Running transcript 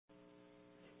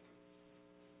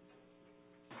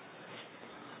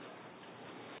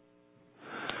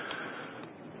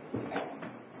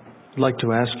like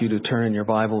to ask you to turn in your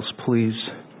Bibles, please,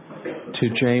 to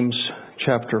James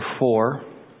chapter 4.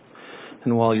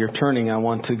 And while you're turning, I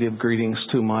want to give greetings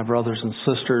to my brothers and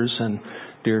sisters and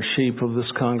dear sheep of this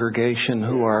congregation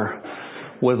who are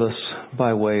with us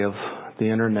by way of the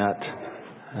internet.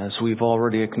 As we've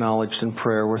already acknowledged in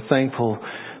prayer, we're thankful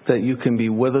that you can be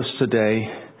with us today.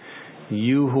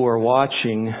 You who are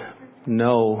watching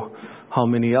know how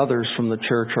many others from the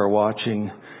church are watching.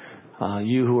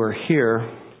 You who are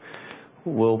here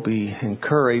will be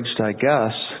encouraged, I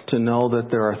guess, to know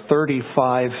that there are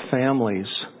 35 families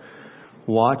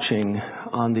watching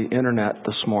on the internet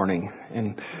this morning.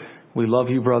 And we love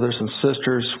you, brothers and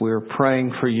sisters. We're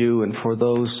praying for you and for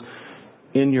those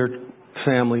in your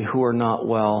family who are not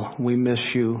well. We miss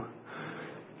you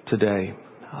today.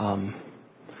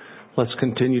 Let's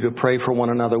continue to pray for one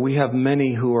another. We have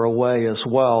many who are away as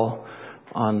well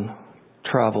on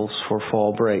travels for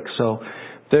fall break. So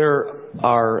there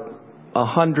are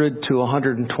 100 to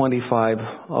 125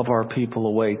 of our people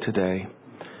away today.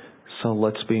 So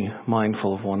let's be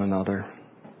mindful of one another.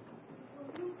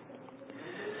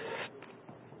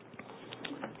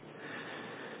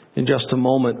 In just a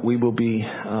moment, we will be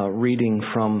reading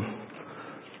from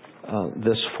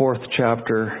this fourth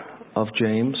chapter of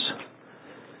James.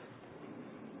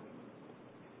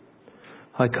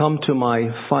 I come to my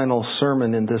final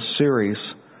sermon in this series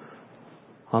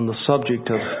on the subject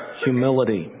of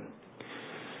humility.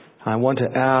 I want to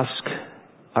ask,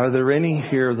 are there any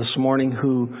here this morning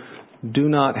who do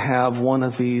not have one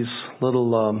of these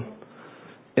little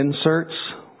inserts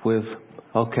with,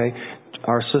 okay,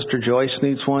 our sister Joyce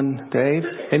needs one, Dave.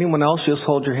 Anyone else? Just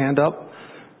hold your hand up.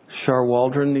 Char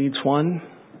Waldron needs one.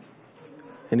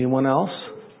 Anyone else?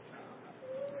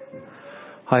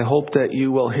 I hope that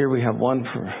you will. Here we have one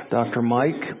for Dr.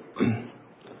 Mike.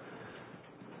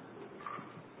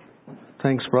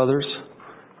 Thanks, brothers.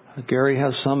 Gary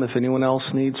has some if anyone else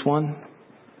needs one.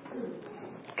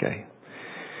 Okay.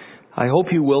 I hope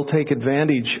you will take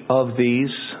advantage of these.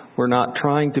 We're not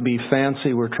trying to be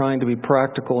fancy. We're trying to be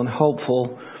practical and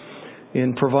helpful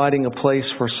in providing a place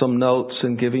for some notes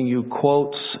and giving you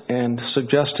quotes and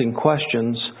suggesting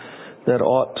questions that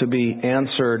ought to be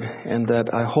answered and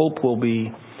that I hope will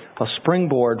be a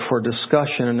springboard for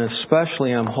discussion. And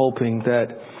especially I'm hoping that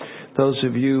those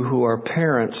of you who are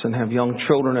parents and have young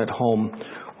children at home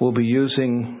will be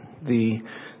using the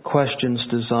questions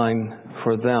designed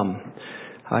for them.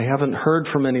 I haven't heard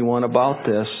from anyone about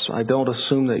this. I don't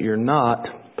assume that you're not,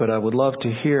 but I would love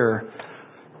to hear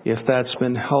if that's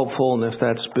been helpful and if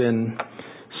that's been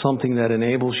something that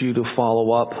enables you to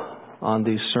follow up on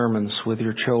these sermons with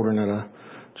your children at a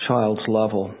child's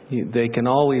level. They can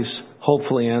always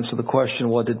hopefully answer the question,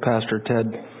 what did Pastor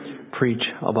Ted preach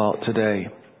about today?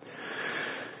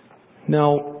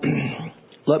 Now,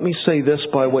 let me say this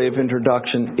by way of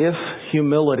introduction. If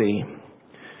humility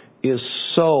is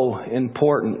so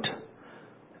important,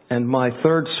 and my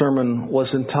third sermon was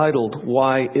entitled,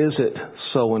 Why is it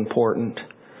so important?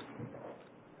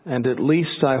 And at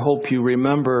least I hope you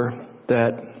remember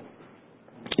that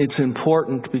it's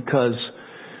important because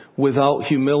without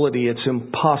humility it's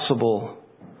impossible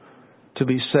to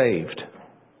be saved.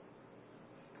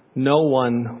 No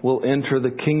one will enter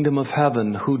the kingdom of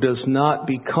heaven who does not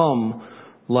become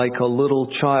like a little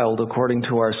child, according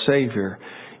to our Savior.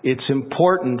 It's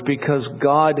important because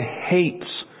God hates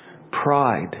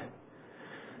pride.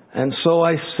 And so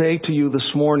I say to you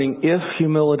this morning, if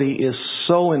humility is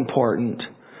so important,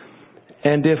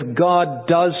 and if God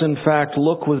does in fact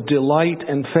look with delight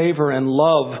and favor and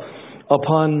love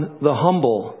upon the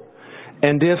humble,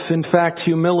 and if in fact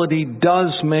humility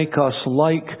does make us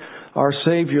like our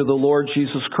Savior, the Lord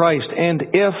Jesus Christ, and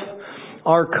if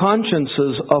our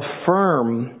consciences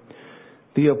affirm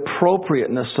the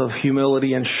appropriateness of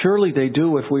humility, and surely they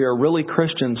do if we are really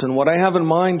Christians. And what I have in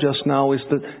mind just now is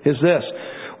this.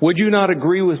 Would you not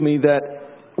agree with me that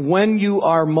when you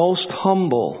are most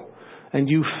humble and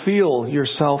you feel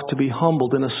yourself to be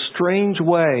humbled in a strange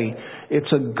way,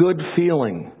 it's a good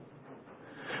feeling?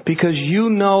 Because you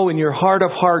know in your heart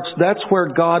of hearts that's where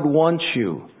God wants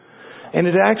you. And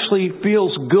it actually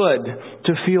feels good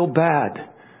to feel bad,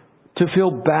 to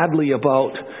feel badly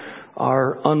about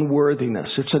our unworthiness.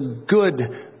 It's a good,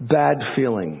 bad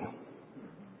feeling.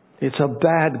 It's a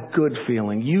bad, good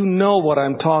feeling. You know what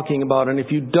I'm talking about, and if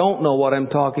you don't know what I'm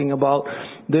talking about,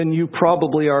 then you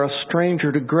probably are a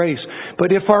stranger to grace.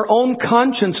 But if our own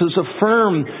consciences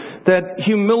affirm that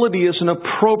humility is an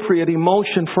appropriate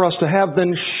emotion for us to have,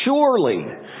 then surely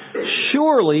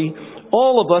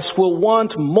all of us will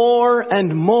want more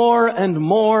and more and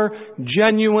more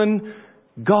genuine,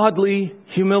 godly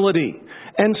humility.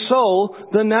 And so,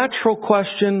 the natural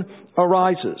question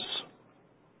arises.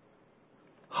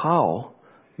 How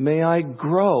may I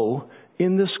grow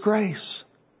in this grace?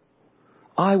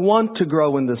 I want to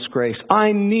grow in this grace.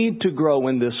 I need to grow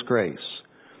in this grace.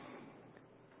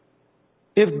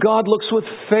 If God looks with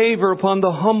favor upon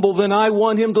the humble, then I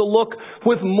want Him to look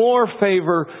with more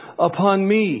favor upon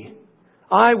me.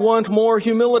 I want more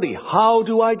humility. How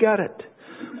do I get it?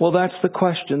 Well, that's the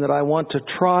question that I want to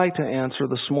try to answer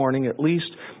this morning, at least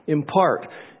in part.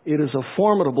 It is a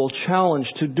formidable challenge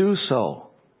to do so.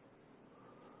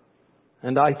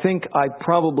 And I think I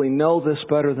probably know this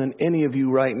better than any of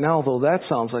you right now, though that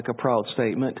sounds like a proud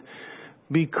statement,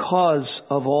 because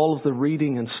of all of the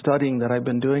reading and studying that I've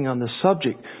been doing on this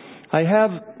subject. I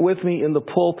have with me in the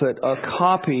pulpit a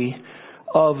copy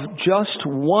of just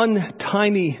one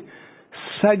tiny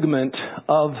segment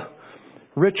of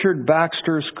Richard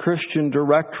Baxter's Christian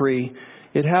Directory.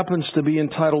 It happens to be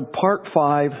entitled Part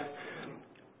 5,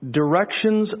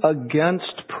 Directions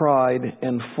Against Pride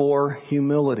and for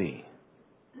Humility.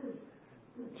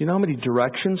 Do you know how many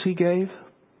directions he gave?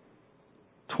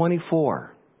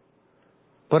 24.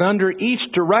 But under each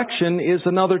direction is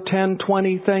another 10,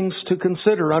 20 things to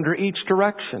consider under each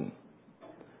direction.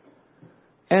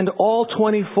 And all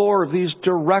 24 of these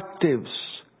directives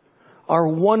are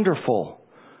wonderful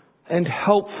and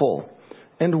helpful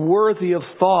and worthy of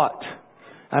thought.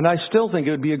 And I still think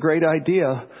it would be a great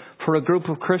idea for a group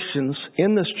of Christians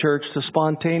in this church to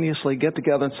spontaneously get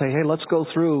together and say, hey, let's go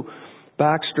through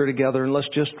Baxter together and let's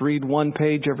just read one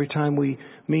page every time we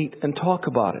meet and talk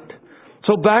about it.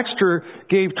 So Baxter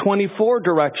gave 24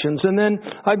 directions, and then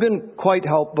I've been quite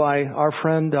helped by our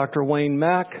friend Dr. Wayne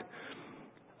Mack.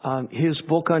 His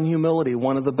book on humility,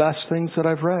 one of the best things that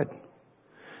I've read.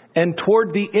 And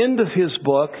toward the end of his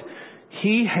book,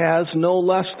 he has no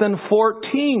less than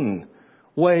 14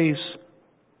 ways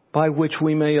by which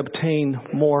we may obtain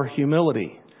more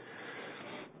humility.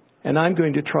 And I'm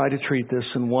going to try to treat this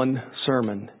in one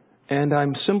sermon. And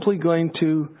I'm simply going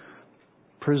to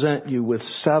present you with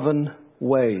 7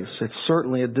 ways. It's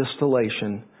certainly a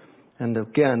distillation. And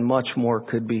again, much more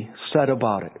could be said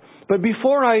about it. But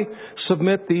before I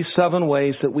submit these 7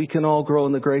 ways that we can all grow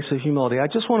in the grace of humility, I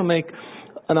just want to make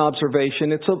an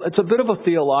observation. It's a bit of a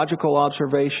theological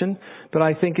observation, but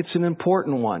I think it's an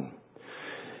important one.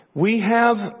 We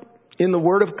have in the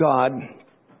Word of God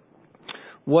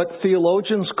what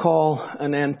theologians call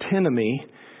an antinomy,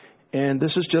 and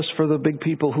this is just for the big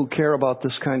people who care about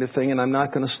this kind of thing, and I'm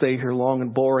not going to stay here long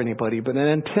and bore anybody, but an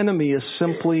antinomy is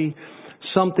simply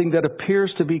something that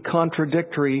appears to be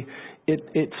contradictory.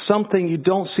 It's something you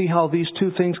don't see how these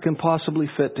two things can possibly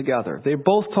fit together. They're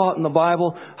both taught in the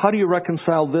Bible. How do you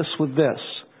reconcile this with this?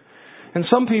 And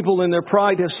some people in their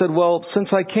pride have said, well, since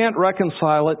I can't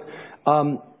reconcile it,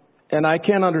 and I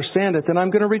can't understand it, then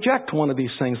I'm going to reject one of these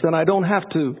things. Then I don't have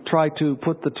to try to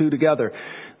put the two together.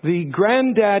 The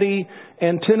granddaddy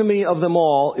antinomy of them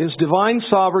all is divine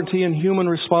sovereignty and human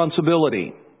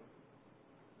responsibility.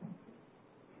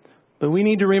 But we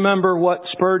need to remember what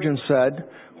Spurgeon said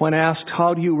when asked,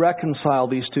 how do you reconcile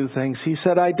these two things? He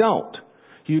said, I don't.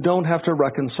 You don't have to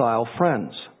reconcile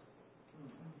friends.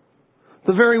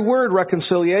 The very word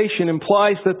reconciliation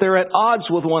implies that they're at odds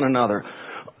with one another.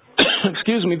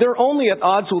 Excuse me, they're only at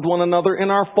odds with one another in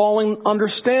our fallen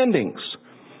understandings.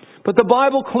 But the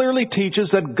Bible clearly teaches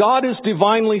that God is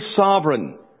divinely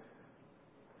sovereign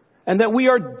and that we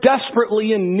are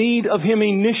desperately in need of Him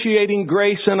initiating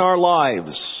grace in our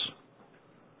lives.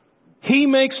 He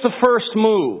makes the first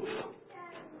move.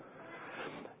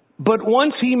 But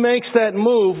once He makes that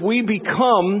move, we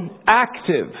become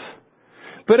active.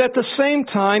 But at the same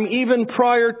time, even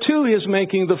prior to His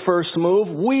making the first move,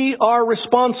 we are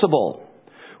responsible.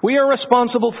 We are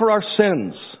responsible for our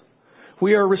sins.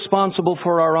 We are responsible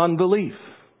for our unbelief.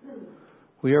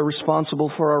 We are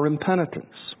responsible for our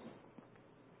impenitence.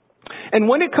 And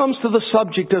when it comes to the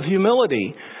subject of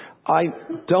humility, I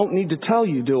don't need to tell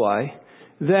you, do I,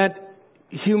 that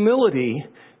humility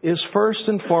is first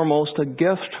and foremost a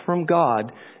gift from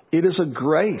God. It is a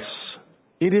grace.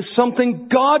 It is something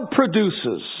God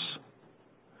produces.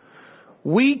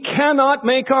 We cannot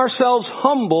make ourselves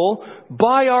humble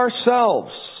by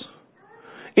ourselves,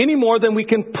 any more than we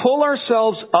can pull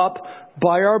ourselves up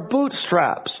by our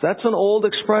bootstraps. That's an old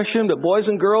expression that boys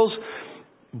and girls,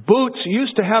 boots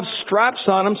used to have straps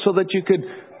on them so that you could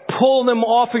pull them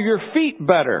off of your feet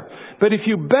better. But if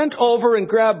you bent over and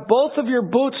grabbed both of your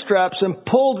bootstraps and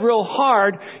pulled real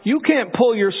hard, you can't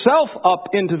pull yourself up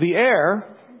into the air.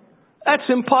 That's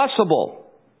impossible.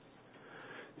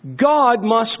 God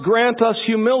must grant us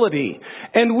humility.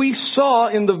 And we saw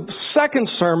in the second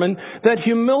sermon that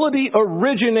humility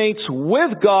originates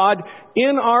with God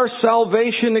in our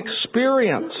salvation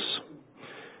experience.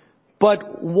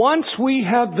 But once we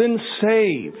have been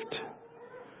saved,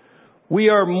 we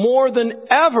are more than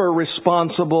ever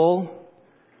responsible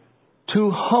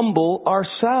to humble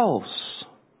ourselves.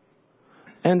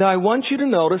 And I want you to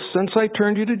notice, since I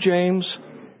turned you to James,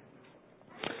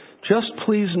 just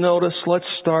please notice, let's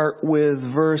start with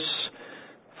verse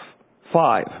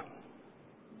 5.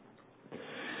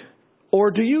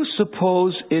 Or do you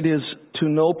suppose it is to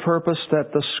no purpose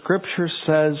that the Scripture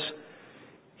says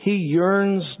He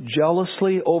yearns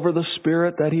jealously over the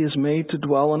Spirit that He has made to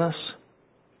dwell in us?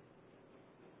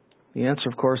 The answer,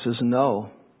 of course, is no.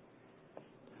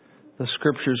 The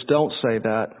Scriptures don't say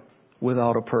that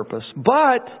without a purpose.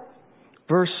 But,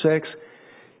 verse 6,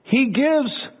 He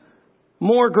gives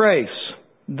more grace.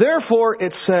 Therefore,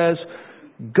 it says,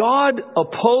 God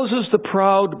opposes the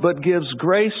proud, but gives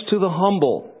grace to the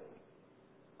humble.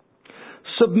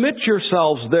 Submit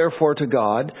yourselves, therefore, to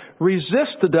God.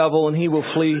 Resist the devil, and he will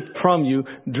flee from you.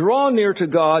 Draw near to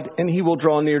God, and He will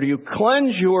draw near to you.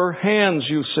 Cleanse your hands,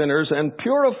 you sinners, and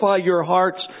purify your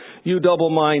hearts, you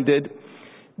double-minded.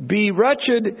 Be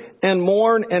wretched and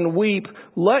mourn and weep.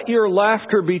 Let your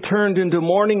laughter be turned into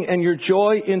mourning and your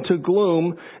joy into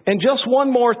gloom. And just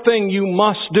one more thing you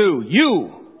must do.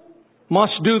 You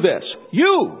must do this.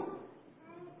 You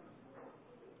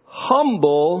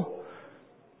humble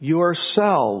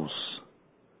yourselves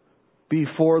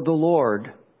before the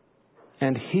Lord,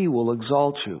 and He will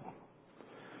exalt you.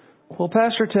 Well,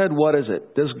 Pastor Ted, what is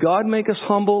it? Does God make us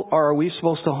humble, or are we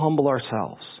supposed to humble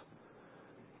ourselves?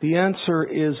 The answer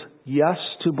is yes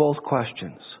to both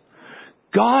questions.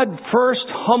 God first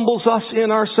humbles us in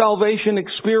our salvation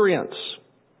experience.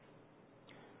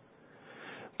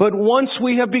 But once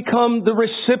we have become the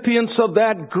recipients of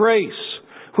that grace,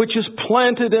 which is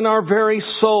planted in our very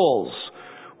souls,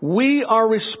 we are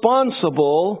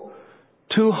responsible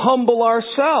to humble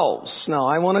ourselves. Now,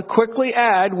 I want to quickly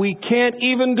add, we can't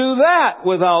even do that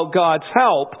without God's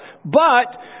help,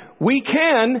 but we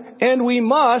can and we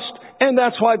must. And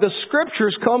that's why the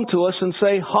Scriptures come to us and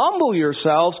say, humble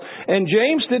yourselves. And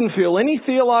James didn't feel any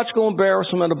theological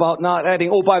embarrassment about not adding,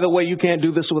 oh, by the way, you can't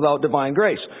do this without divine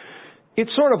grace.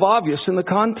 It's sort of obvious in the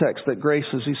context that grace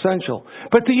is essential.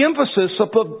 But the emphasis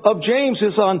of James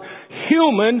is on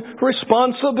human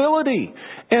responsibility.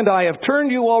 And I have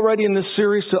turned you already in this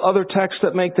series to other texts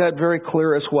that make that very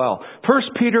clear as well. 1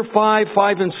 Peter 5,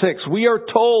 5 and 6. We are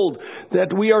told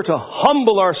that we are to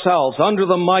humble ourselves under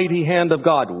the mighty hand of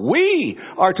God. We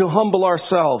are to humble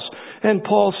ourselves. And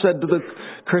Paul said to the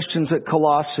Christians at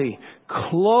Colossae,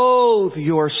 clothe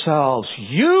yourselves.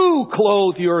 You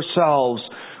clothe yourselves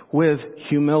with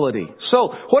humility. So,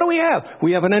 what do we have?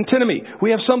 We have an antinomy.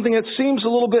 We have something that seems a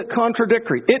little bit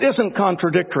contradictory. It isn't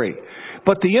contradictory.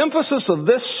 But the emphasis of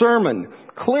this sermon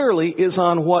clearly is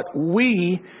on what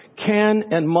we can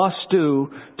and must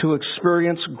do to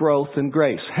experience growth in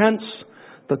grace. Hence,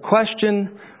 the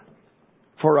question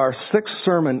for our sixth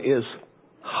sermon is,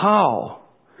 how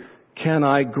can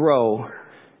I grow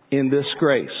in this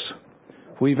grace?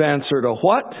 We've answered a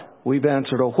what, we've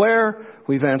answered a where,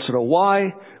 we've answered a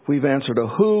why, we've answered a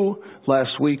who.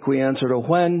 Last week we answered a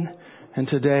when, and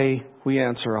today we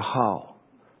answer a how.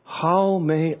 How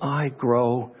may I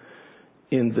grow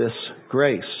in this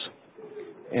grace?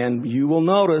 And you will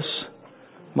notice,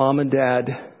 Mom and Dad,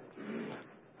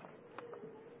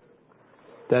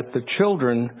 that the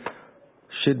children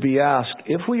should be asked,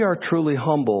 if we are truly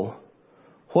humble,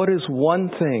 what is one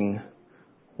thing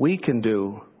we can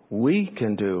do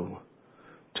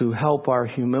to help our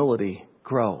humility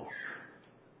grow?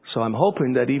 So I'm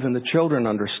hoping that even the children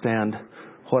understand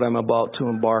what I'm about to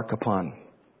embark upon.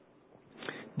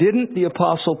 Didn't the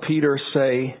Apostle Peter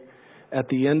say at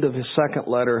the end of his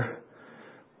second letter,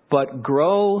 but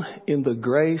grow in the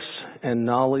grace and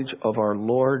knowledge of our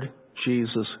Lord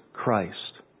Jesus Christ?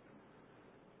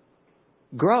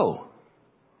 Grow.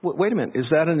 Wait a minute. Is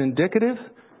that an indicative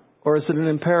or is it an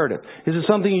imperative? Is it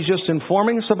something he's just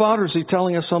informing us about, or is he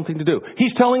telling us something to do?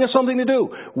 He's telling us something to do.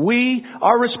 We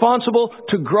are responsible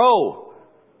to grow.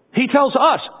 He tells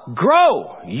us,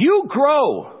 grow. You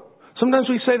grow. Sometimes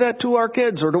we say that to our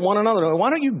kids or to one another. Why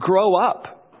don't you grow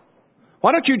up?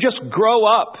 Why don't you just grow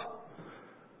up?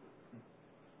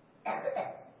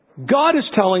 God is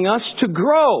telling us to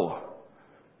grow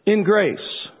in grace.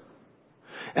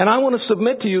 And I want to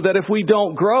submit to you that if we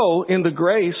don't grow in the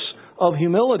grace of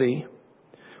humility,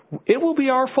 it will be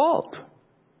our fault.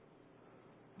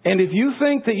 And if you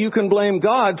think that you can blame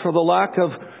God for the lack of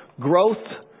growth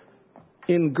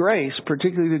in grace,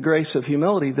 particularly the grace of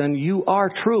humility, then you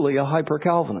are truly a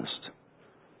hyper-Calvinist.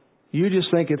 You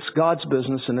just think it's God's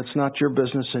business and it's not your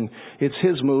business and it's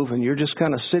His move, and you're just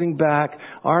kind of sitting back,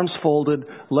 arms folded,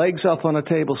 legs up on a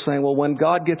table saying, well, when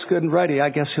God gets good and ready, I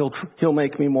guess He'll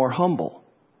make me more humble.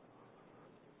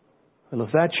 Well,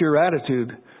 if that's your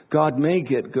attitude, God may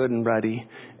get good and ready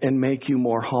and make you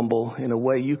more humble in a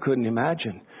way you couldn't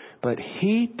imagine. But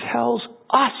He tells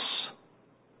us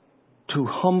to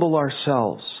humble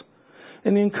ourselves.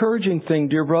 And the encouraging thing,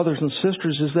 dear brothers and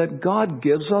sisters, is that God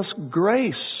gives us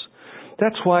grace.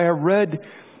 That's why I read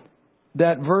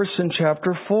that verse in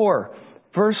chapter 4.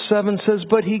 Verse 7 says,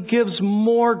 but He gives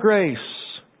more grace.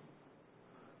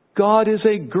 God is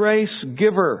a grace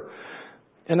giver.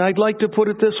 And I'd like to put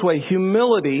it this way.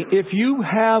 Humility, if you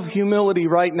have humility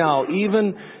right now,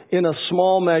 even in a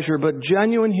small measure, but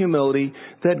genuine humility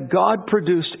that God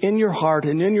produced in your heart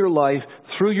and in your life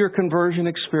through your conversion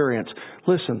experience.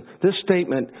 Listen, this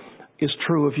statement is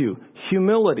true of you.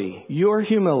 Humility, your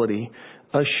humility,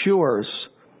 assures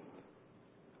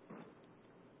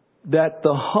that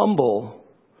the humble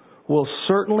will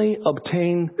certainly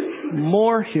obtain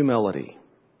more humility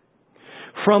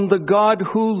from the God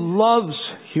who loves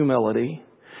humility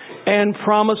and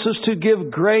promises to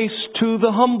give grace to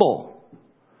the humble.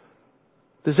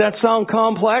 Does that sound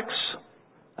complex?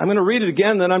 I'm going to read it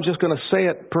again, then I'm just going to say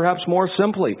it perhaps more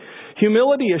simply.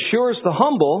 Humility assures the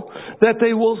humble that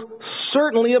they will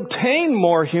certainly obtain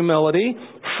more humility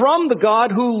from the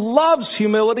God who loves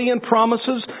humility and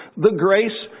promises the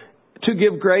grace to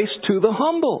give grace to the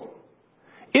humble.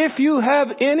 If you have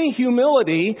any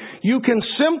humility, you can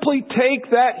simply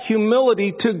take that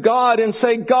humility to God and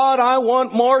say, God, I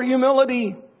want more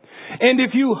humility. And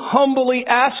if you humbly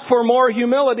ask for more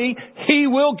humility, He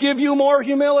will give you more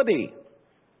humility.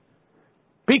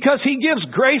 Because He gives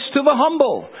grace to the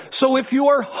humble. So if you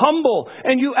are humble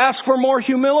and you ask for more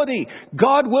humility,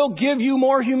 God will give you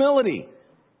more humility.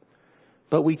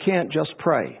 But we can't just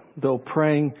pray, though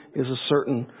praying is a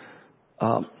certain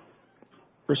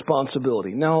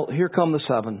responsibility. Now, here come the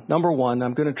 7. Number 1,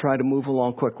 I'm going to try to move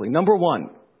along quickly. Number 1,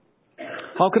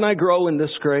 how can I grow in this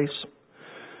grace?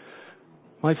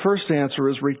 My first answer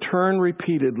is return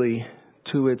repeatedly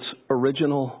to its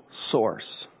original source.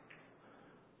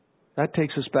 That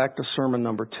takes us back to sermon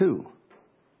number 2.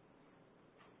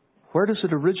 Where does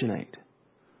it originate?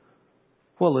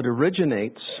 Well, it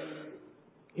originates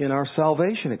in our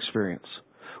salvation experience.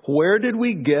 Where did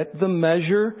we get the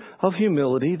measure of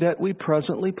humility that we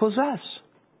presently possess?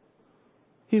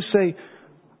 You say,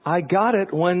 I got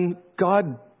it when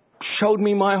God showed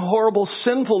me my horrible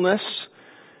sinfulness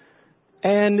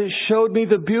and showed me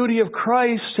the beauty of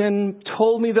Christ and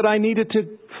told me that I needed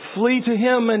to flee to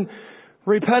Him and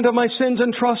repent of my sins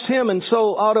and trust Him. And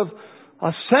so out of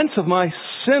a sense of my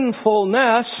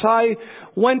sinfulness, I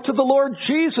went to the Lord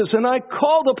Jesus and I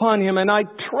called upon Him and I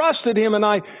trusted Him and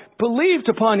I believed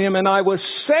upon Him and I was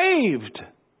saved.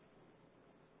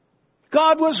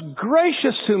 God was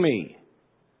gracious to me.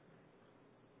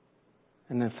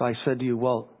 And if I said to you,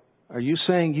 well, are you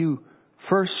saying you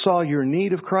first saw your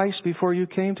need of Christ before you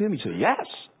came to Him? You say, yes.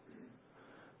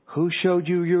 Who showed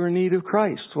you your need of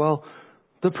Christ? Well,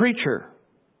 the preacher.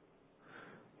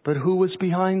 But who was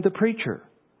behind the preacher?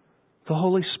 The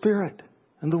Holy Spirit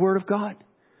and the Word of God.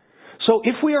 So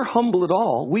if we are humble at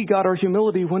all, we got our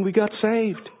humility when we got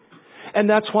saved. And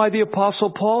that's why the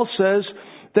Apostle Paul says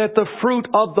that the fruit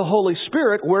of the Holy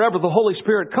Spirit, wherever the Holy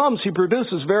Spirit comes, He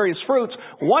produces various fruits.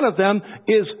 One of them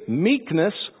is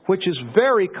meekness, which is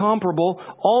very comparable,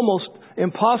 almost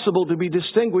impossible to be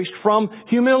distinguished from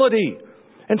humility.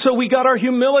 And so we got our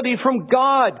humility from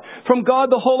God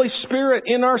the Holy Spirit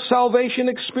in our salvation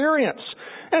experience.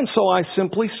 And so I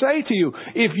simply say to you,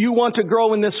 if you want to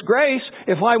grow in this grace,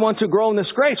 if I want to grow in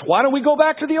this grace, why don't we go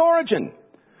back to the origin?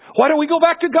 Why don't we go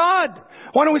back to God?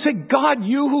 Why don't we say, God,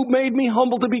 you who made me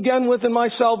humble to begin with in my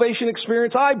salvation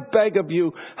experience, I beg of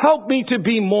you, help me to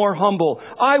be more humble.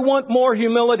 I want more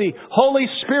humility. Holy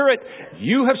Spirit,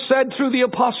 you have said through the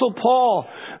Apostle Paul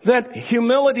that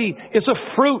humility is a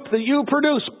fruit that you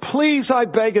produce. Please, I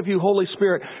beg of you, Holy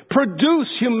Spirit, produce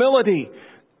humility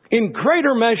in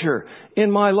greater measure in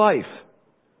my life.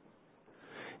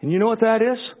 And you know what that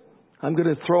is? I'm going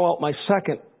to throw out my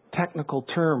second technical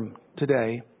term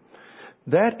today.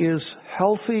 That is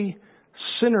healthy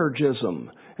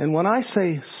synergism. And when I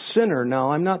say sinner,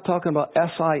 now I'm not talking about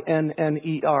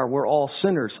S-I-N-N-E-R. We're all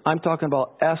sinners. I'm talking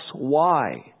about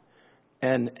S-Y-N-N-E-R.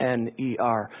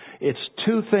 It's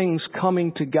two things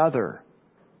coming together.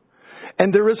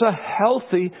 And there is a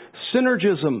healthy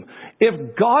synergism.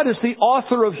 If God is the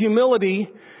author of humility,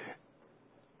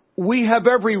 we have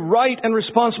every right and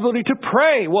responsibility to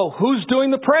pray. Well, who's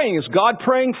doing the praying? Is God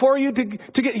praying for you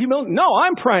to get humility? No,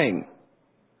 I'm praying.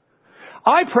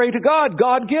 I pray to God.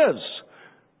 God gives.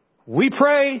 We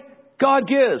pray. God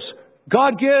gives.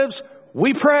 God gives.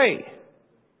 We pray.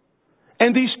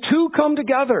 And these two come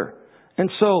together. And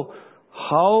so,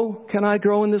 how can I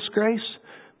grow in this grace?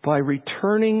 By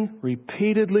returning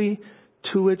repeatedly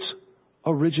to its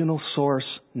original source,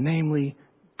 namely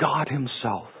God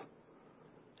Himself.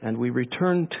 And we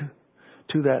return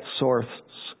to that source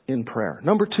in prayer.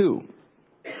 Number 2,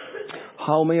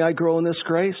 how may I grow in this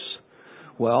grace?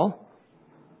 Well,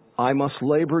 I must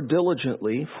labor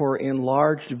diligently for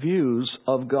enlarged views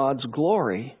of God's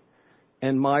glory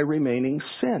and my remaining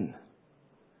sin.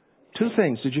 2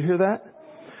 things. Did you hear that?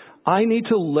 I need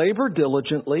to labor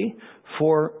diligently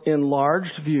for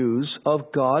enlarged views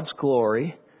of God's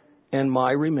glory and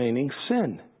my remaining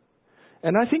sin.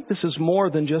 And I think this is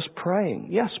more than just praying.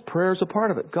 Yes, prayer is a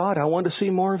part of it. God, I want to see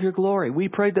more of your glory. We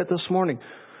prayed that this morning.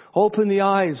 Open the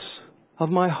eyes of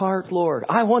my heart, Lord.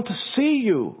 I want to see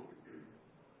you.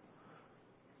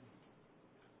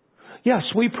 Yes,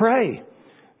 we pray.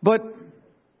 But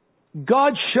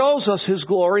God shows us His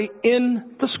glory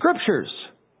in the Scriptures.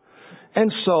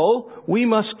 And so, we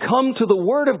must come to the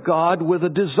Word of God with a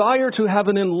desire to have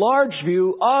an enlarged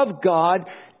view of God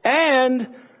and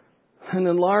an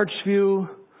enlarged view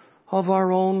of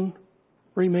our own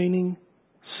remaining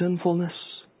sinfulness.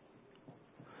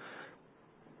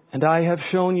 And I have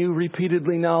shown you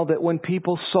repeatedly now that when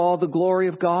people saw the glory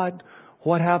of God,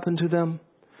 what happened to them?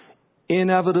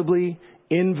 Inevitably,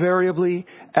 invariably,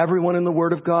 everyone in the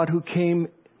Word of God who came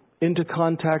into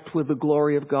contact with the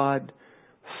glory of God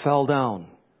fell down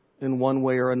in one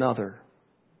way or another.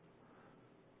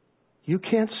 You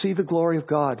can't see the glory of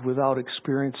God without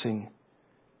experiencing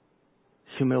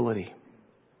humility.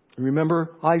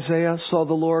 Remember, Isaiah saw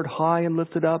the Lord high and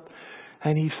lifted up,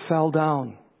 and he fell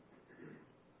down.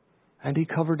 And he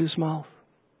covered his mouth.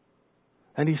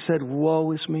 And he said,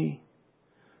 "Woe is me,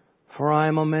 for I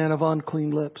am a man of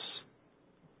unclean lips."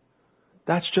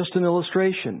 That's just an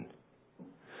illustration.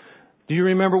 Do you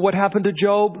remember what happened to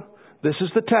Job? This is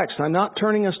the text. I'm not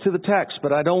turning us to the text,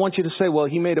 but I don't want you to say, well,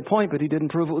 he made a point, but he didn't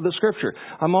prove it with the Scripture.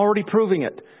 I'm already proving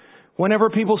it. Whenever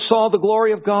people saw the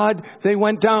glory of God, they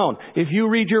went down. If you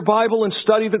read your Bible and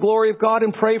study the glory of God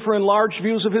and pray for enlarged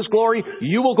views of His glory,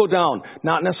 you will go down.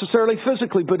 Not necessarily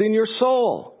physically, but in your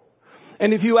soul.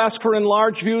 And if you ask for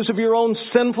enlarged views of your own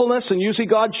sinfulness, and usually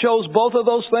God shows both of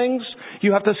those things,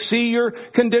 you have to see your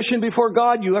condition before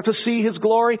God. You have to see His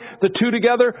glory. The two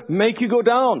together make you go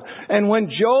down. And when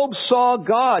Job saw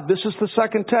God, this is the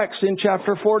second text in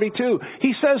chapter 42,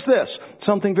 he says this,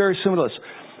 something very similar.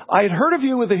 I had heard of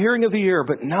you with the hearing of the ear,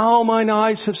 but now mine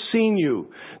eyes have seen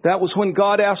you. That was when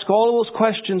God asked all of those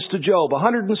questions to Job,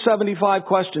 175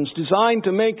 questions designed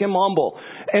to make him humble.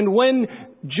 And when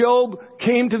Job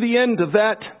came to the end of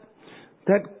that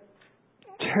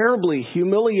terribly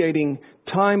humiliating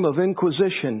time of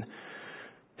inquisition,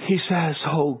 he says,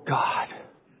 oh God,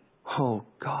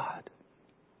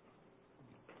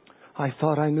 I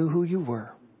thought I knew who you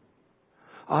were.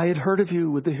 I had heard of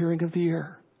you with the hearing of the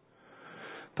ear.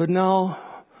 But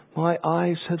now my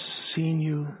eyes have seen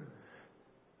you.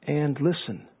 And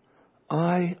listen,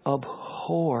 I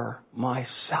abhor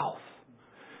myself.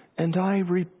 And I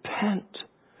repent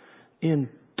in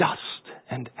dust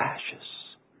and ashes.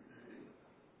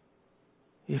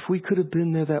 If we could have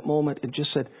been there that moment and just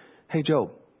said, hey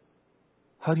Job,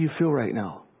 how do you feel right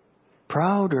now?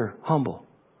 Proud or humble?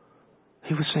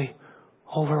 He would say,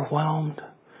 overwhelmed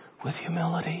with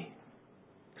humility,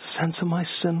 sense of my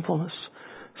sinfulness,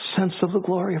 sense of the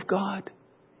glory of God.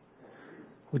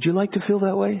 Would you like to feel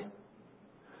that way?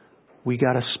 We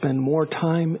got to spend more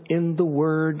time in the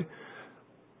Word,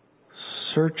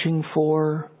 searching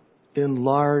for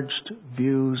enlarged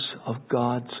views of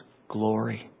God's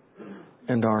glory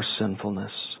and our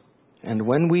sinfulness. And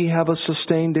when we have a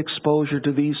sustained exposure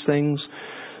to these things,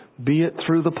 be it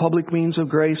through the public means of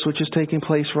grace, which is taking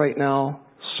place right now,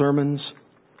 sermons,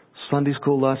 Sunday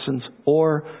school lessons,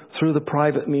 or through the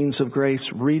private means of grace,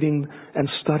 reading and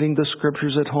studying the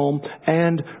Scriptures at home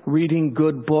and reading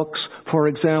good books, for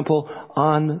example,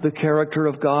 on the character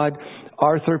of God.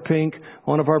 Arthur Pink,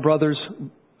 one of our brothers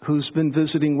who's been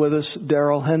visiting with us,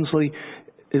 Darrell Hensley,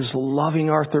 is loving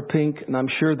Arthur Pink, and I'm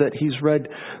sure that he's read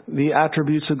the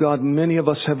Attributes of God. Many of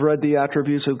us have read the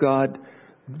Attributes of God,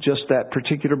 just that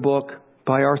particular book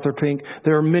by Arthur Pink.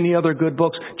 There are many other good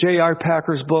books. J.I.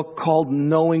 Packer's book called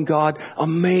Knowing God.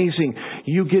 Amazing.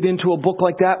 You get into a book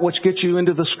like that, which gets you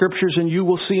into the Scriptures, and you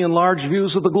will see enlarged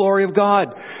views of the glory of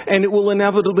God. And it will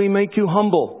inevitably make you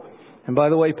humble. And by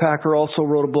the way, Packer also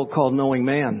wrote a book called Knowing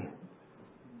Man.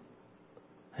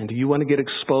 And do you want to get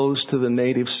exposed to the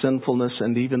native sinfulness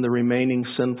and even the remaining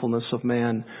sinfulness of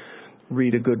man?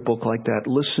 Read a good book like that.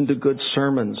 Listen to good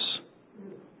sermons.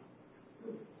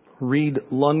 Read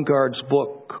Lundgaard's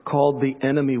book called The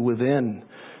Enemy Within.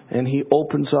 And he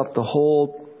opens up the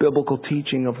whole biblical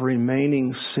teaching of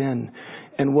remaining sin.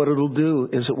 And what it'll do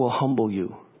is it will humble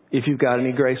you, if you've got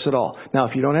any grace at all. Now,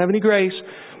 if you don't have any grace,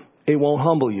 it won't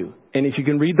humble you. And if you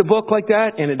can read the book like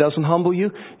that and it doesn't humble you,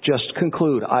 just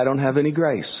conclude, I don't have any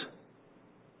grace.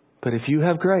 But if you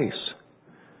have grace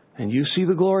and you see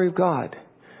the glory of God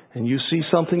and you see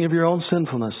something of your own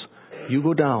sinfulness, you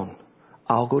go down.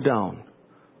 I'll go down.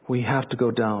 We have to go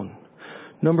down.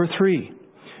 Number 3,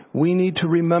 we need to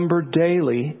remember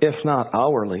daily, if not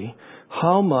hourly,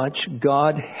 how much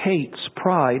God hates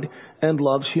pride and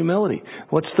loves humility.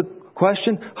 What's the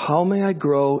question? How may I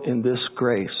grow in this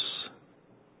grace?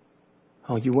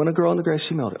 Oh, you want to grow in the grace of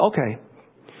humility? Okay.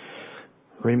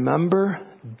 Remember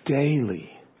daily,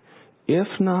 if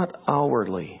not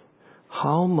hourly,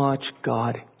 how much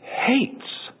God hates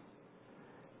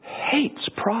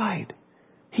pride.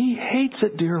 He hates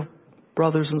it, dear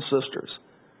brothers and sisters.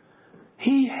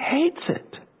 He hates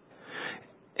it.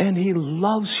 And He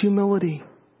loves humility.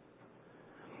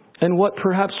 And what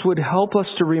perhaps would help us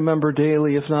to remember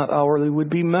daily, if not hourly,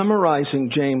 would be memorizing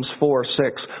James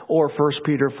 4:6 or 1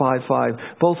 Peter 5:5,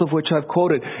 both of which I've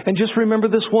quoted. And just remember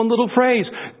this one little phrase: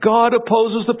 God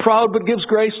opposes the proud but gives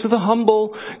grace to the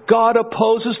humble. God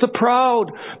opposes the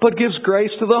proud but gives grace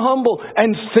to the humble.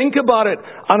 And think about it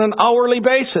on an hourly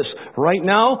basis. Right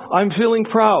now, I'm feeling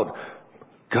proud.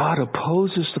 God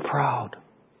opposes the proud.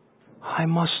 I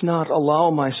must not allow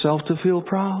myself to feel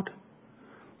proud.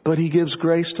 But He gives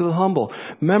grace to the humble.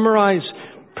 Memorize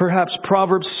perhaps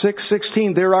Proverbs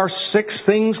 6:16. There are 6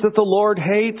 things that the Lord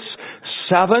hates,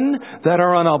 7 that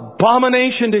are an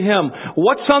abomination to Him.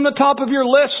 What's on the top of your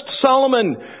list,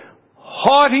 Solomon?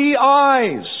 Haughty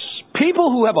eyes. People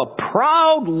who have a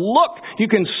proud look. You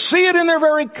can see it in their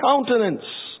very countenance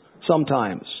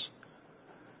sometimes.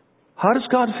 How does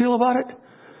God feel about it?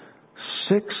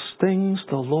 6 things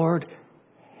the Lord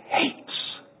hates.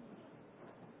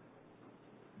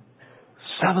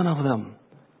 7 of them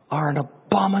are an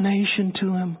abomination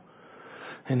to Him.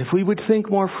 And if we would think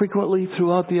more frequently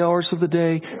throughout the hours of the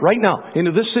day, right now,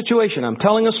 into this situation, I'm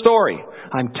telling a story.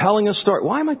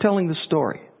 Why am I telling this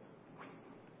story?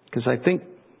 Because I think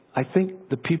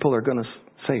the people are going to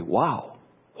say, wow,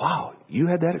 you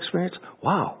had that experience?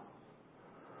 Wow.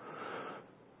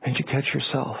 And you catch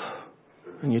yourself.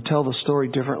 And you tell the story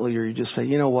differently, or you just say,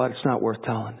 you know what, it's not worth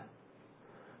telling.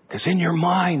 Because in your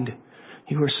mind,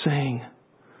 you are saying,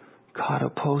 God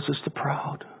opposes the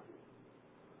proud.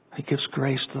 He gives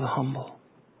grace to the humble.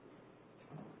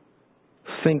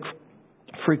 Think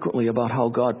frequently about how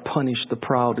God punished the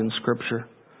proud in Scripture.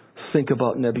 Think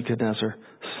about Nebuchadnezzar.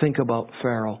 Think about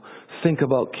Pharaoh. Think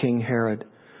about King Herod.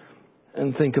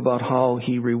 And think about how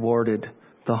He rewarded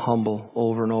the humble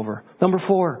over and over. Number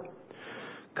 4,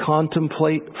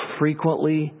 contemplate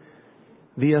frequently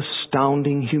the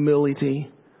astounding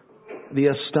humility, the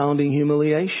astounding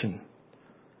humiliation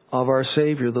of our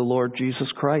Savior, the Lord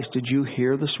Jesus Christ. Did you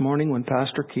hear this morning when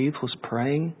Pastor Keith was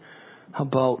praying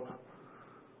about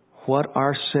what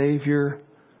our Savior,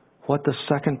 what the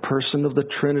second person of the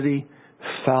Trinity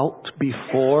felt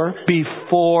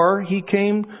before He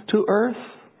came to earth?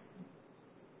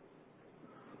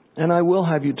 And I will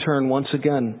have you turn once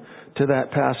again to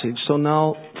that passage. So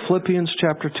now, Philippians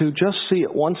chapter 2, just see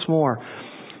it once more.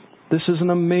 This is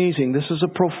a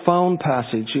profound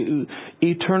passage.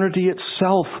 Eternity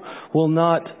itself will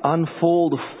not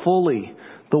unfold fully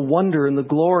the wonder and the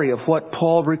glory of what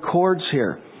Paul records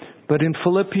here. But in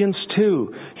Philippians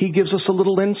 2, he gives us a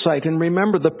little insight. And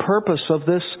remember, the purpose of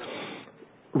this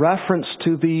reference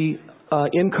to the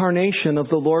incarnation of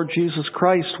the Lord Jesus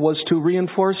Christ was to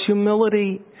reinforce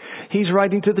humility. He's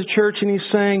writing to the church and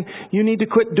he's saying, you need to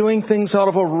quit doing things out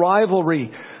of a rivalry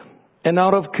and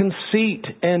out of conceit,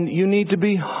 and you need to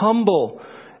be humble.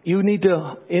 You need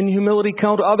to, in humility,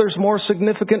 count others more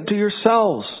significant to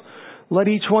yourselves. Let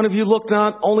each one of you look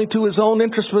not only to his own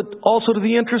interest, but also to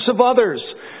the interests of others.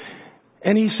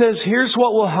 And he says, here's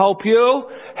what will help you.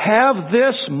 Have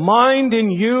this mind in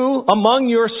you among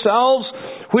yourselves,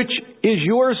 which is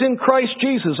yours in Christ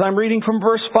Jesus. I'm reading from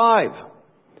verse 5.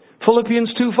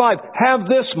 Philippians 2:5. Have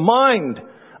this mind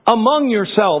among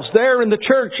yourselves there in the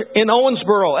church in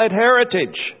Owensboro at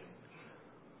Heritage,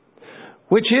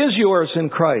 which is yours in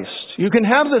Christ. You can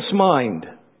have this mind.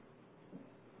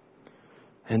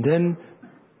 And then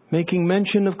making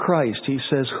mention of Christ, he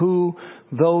says, who,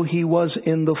 though he was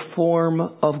in the form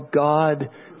of God,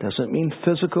 doesn't mean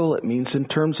physical, it means in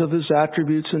terms of his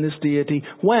attributes and his deity.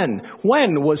 When?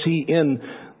 When was he in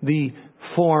the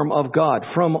form of God?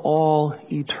 From all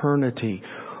eternity.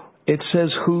 It says,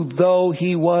 who though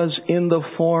he was in the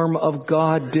form of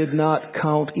God did not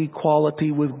count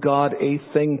equality with God a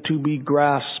thing to be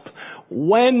grasped.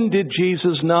 When did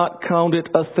Jesus not count it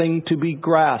a thing to be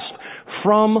grasped?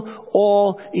 From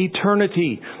all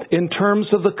eternity. In terms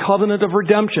of the covenant of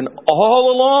redemption,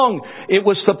 all along, it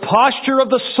was the posture of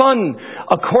the Son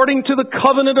according to the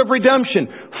covenant of redemption.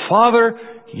 Father,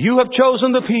 you have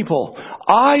chosen the people.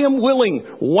 I am willing,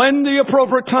 when the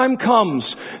appropriate time comes,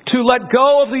 to let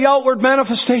go of the outward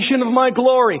manifestation of my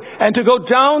glory and to go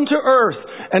down to earth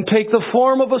and take the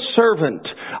form of a servant.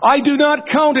 I do not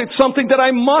count it something that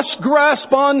I must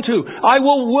grasp onto. I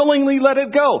will willingly let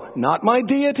it go. Not my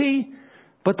deity,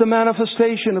 but the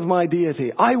manifestation of my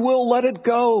deity. I will let it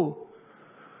go.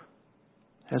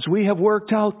 As we have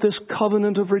worked out this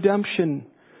covenant of redemption.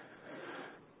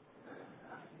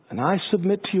 And I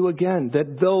submit to you again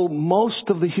that though most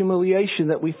of the humiliation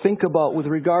that we think about with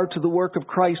regard to the work of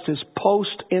Christ is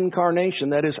post-incarnation,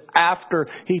 that is after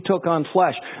He took on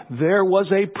flesh, there was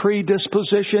a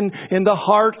predisposition in the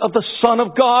heart of the Son of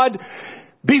God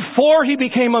before He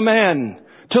became a man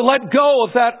to let go of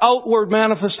that outward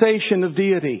manifestation of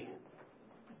deity.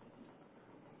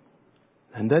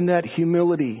 And then that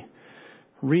humility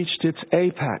reached its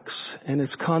apex and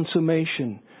its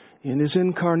consummation in His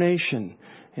incarnation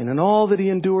and in all that He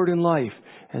endured in life.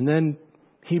 And then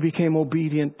He became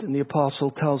obedient, and the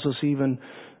apostle tells us even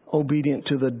obedient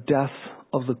to the death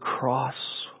of the cross,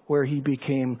 where He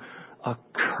became a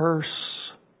curse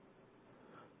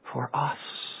for us.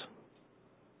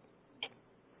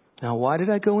 Now, why did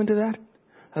I go into that?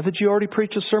 I thought you already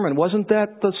preached a sermon. Wasn't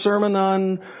that the sermon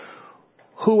on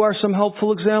who are some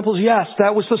helpful examples? Yes,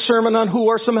 that was the sermon on who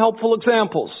are some helpful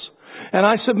examples. And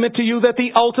I submit to you that the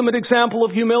ultimate example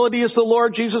of humility is the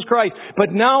Lord Jesus Christ.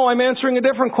 But now I'm answering a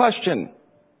different question.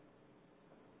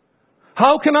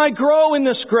 How can I grow in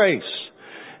this grace?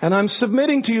 And I'm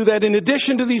submitting to you that in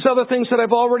addition to these other things that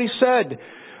I've already said,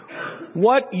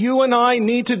 what you and I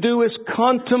need to do is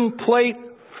contemplate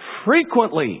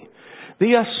frequently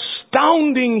the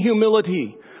astounding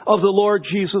humility of the Lord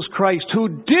Jesus Christ, who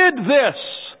did this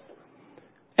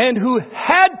and who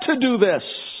had to do this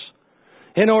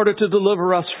in order to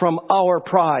deliver us from our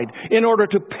pride. In order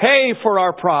to pay for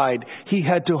our pride, He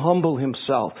had to humble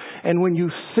Himself. And when you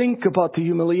think about the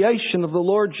humiliation of the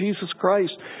Lord Jesus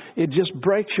Christ, it just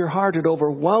breaks your heart. It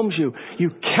overwhelms you. You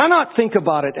cannot think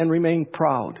about it and remain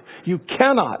proud. You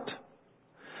cannot.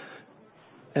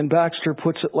 And Baxter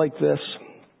puts it like this.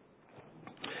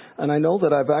 And I know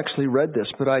that I've actually read this,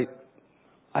 but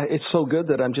it's so good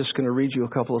that I'm just going to read you a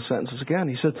couple of sentences again.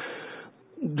 He said,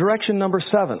 direction number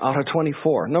 7 out of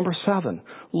 24. Number 7,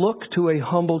 look to a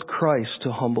humbled Christ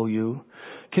to humble you.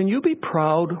 Can you be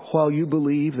proud while you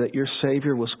believe that your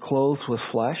Savior was clothed with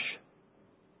flesh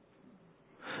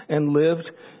and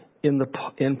lived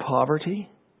in poverty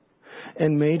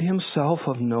and made Himself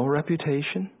of no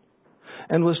reputation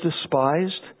and was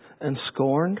despised and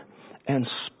scorned and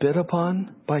spit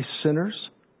upon by sinners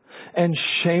and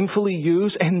shamefully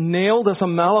used and nailed as a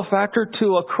malefactor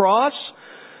to a cross?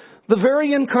 The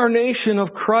very incarnation of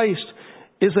Christ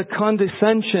is a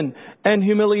condescension and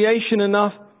humiliation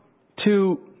enough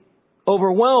to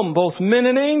overwhelm both men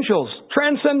and angels,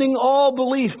 transcending all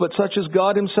belief, but such as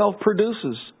God Himself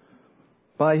produces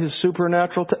by His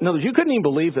supernatural... No, you couldn't even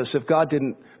believe this if God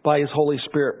didn't, by His Holy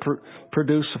Spirit,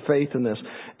 produce a faith in this.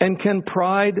 And can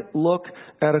pride look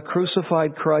at a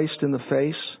crucified Christ in the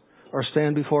face or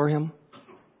stand before Him?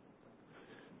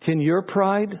 Can your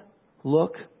pride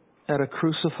look at a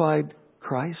crucified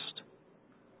Christ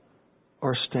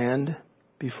or stand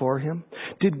before Him?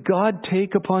 Did God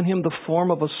take upon Him the form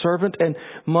of a servant, and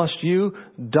must you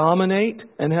dominate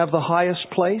and have the highest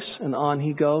place? And on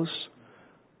he goes.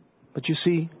 But you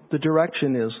see, the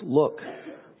direction is look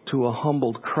to a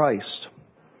humbled Christ.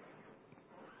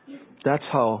 That's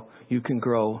how you can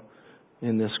grow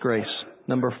in this grace.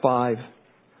 Number 5,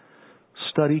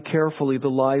 study carefully the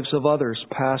lives of others,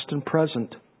 past and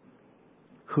present,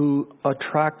 who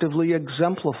attractively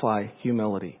exemplify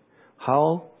humility.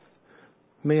 How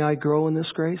may I grow in this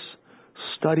grace?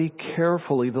 Study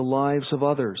carefully the lives of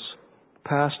others,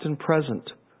 past and present,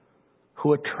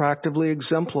 who attractively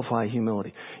exemplify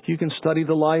humility. You can study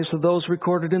the lives of those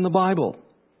recorded in the Bible.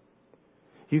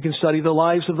 You can study the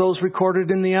lives of those recorded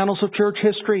in the annals of church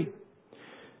history.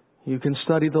 You can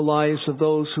study the lives of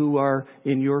those who are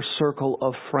in your circle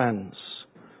of friends.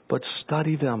 but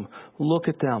study them, look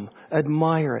at them,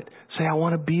 admire it. Say, I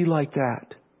want to be like that.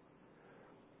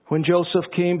 When Joseph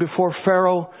came before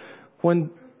Pharaoh, when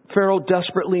Pharaoh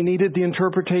desperately needed the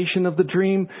interpretation of the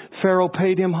dream, Pharaoh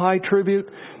paid him high tribute.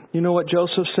 You know what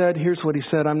Joseph said? Here's what he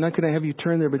said. I'm not going to have you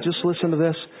turn there, but just listen to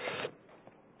this.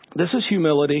 This is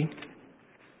humility.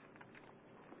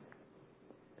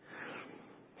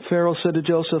 Pharaoh said to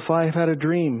Joseph, I have had a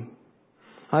dream.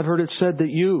 I've heard it said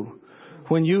that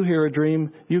when you hear a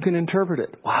dream, you can interpret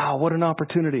it. Wow, what an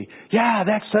opportunity. Yeah,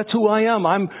 that's who I am.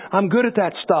 I'm good at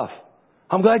that stuff.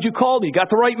 I'm glad you called me. Got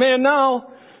the right man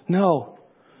now. No.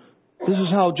 This is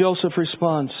how Joseph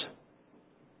responds.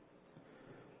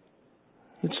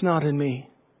 It's not in me.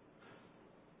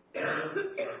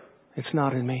 It's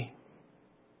not in me.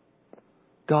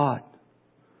 God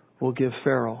will give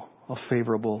Pharaoh a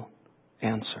favorable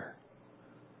answer.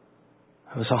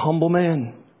 I was a humble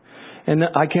man. And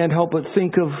I can't help but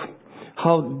think of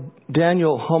how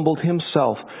Daniel humbled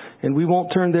himself. And we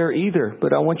won't turn there either.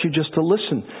 But I want you just to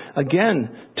listen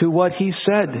again to what he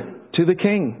said to the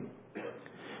king.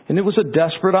 And it was a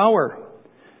desperate hour.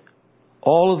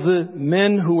 All of the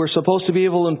men who were supposed to be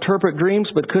able to interpret dreams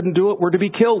but couldn't do it were to be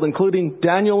killed, including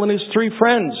Daniel and his 3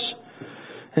 friends.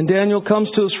 And Daniel comes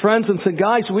to his friends and said,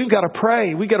 guys, we've got to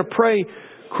pray. We've got to pray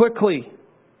quickly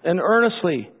and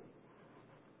earnestly.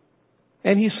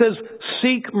 And he says,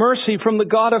 seek mercy from the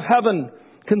God of heaven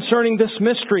concerning this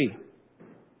mystery.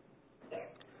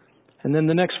 And then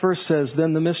the next verse says,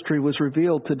 then the mystery was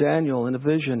revealed to Daniel in a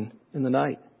vision in the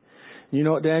night. You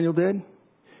know what Daniel did?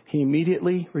 He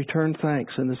immediately returned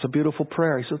thanks. And it's a beautiful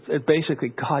prayer. He says, basically,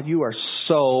 God, you are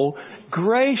so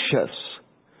gracious.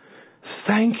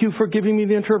 Thank you for giving me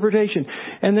the interpretation.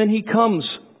 And then he comes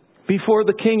before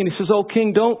the king and he says, oh,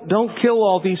 king, don't kill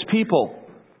all these people.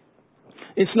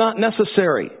 It's not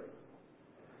necessary.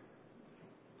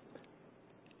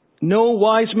 No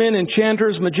wise men,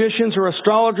 enchanters, magicians, or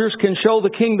astrologers can show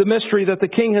the king the mystery that the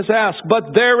king has asked.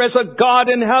 But there is a God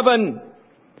in heaven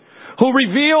who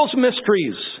reveals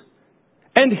mysteries.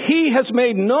 And he has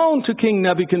made known to King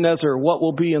Nebuchadnezzar what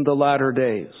will be in the latter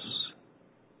days.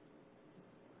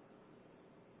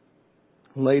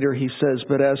 Later he says,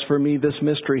 but as for me, this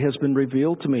mystery has been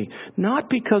revealed to me, not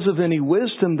because of any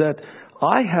wisdom that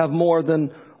I have more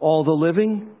than all the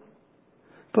living,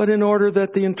 but in order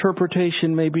that the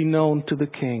interpretation may be known to the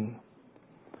king.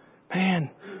 Man,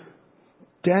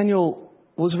 Daniel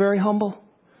was very humble.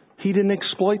 He didn't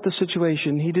exploit the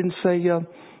situation. He didn't say,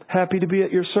 happy to be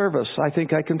at your service. I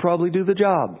think I can probably do the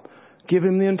job. Give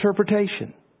him the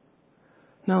interpretation.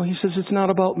 No, he says, it's not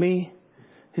about me.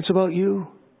 It's about you.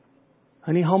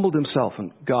 And he humbled himself,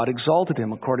 and God exalted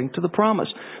him according to the promise.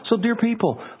 So, dear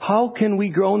people, how can we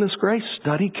grow in this grace?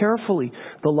 Study carefully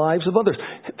the lives of others.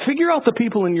 Figure out the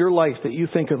people in your life that you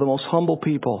think are the most humble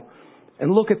people,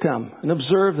 and look at them and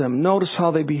observe them. Notice how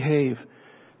they behave,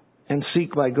 and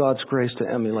seek by God's grace to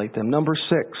emulate them. Number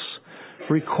 6,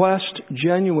 request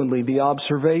genuinely the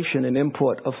observation and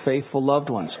input of faithful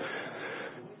loved ones.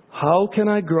 How can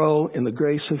I grow in the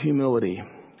grace of humility?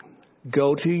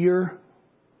 Go to your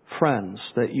friends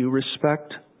that you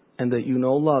respect and that you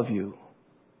know love you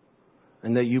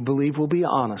and that you believe will be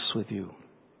honest with you,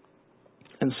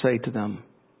 and say to them,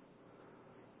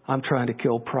 I'm trying to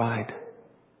kill pride.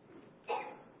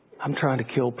 I'm trying to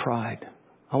kill pride.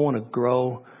 I want to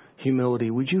grow humility.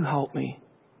 Would you help me?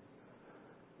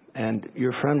 And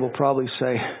your friend will probably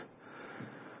say,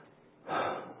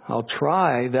 I'll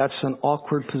try. That's an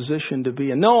awkward position to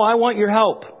be in. No, I want your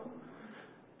help.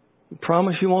 You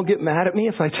promise you won't get mad at me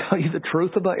if I tell you the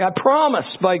truth about you? I promise,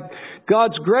 by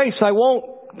God's grace, I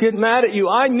won't get mad at you.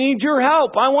 I need your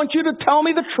help. I want you to tell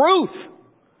me the truth.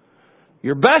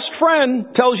 Your best friend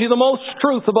tells you the most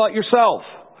truth about yourself.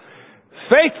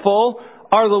 Faithful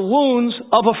are the wounds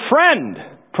of a friend.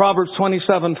 Proverbs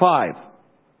 27:5.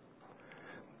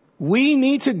 We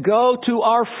need to go to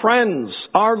our friends,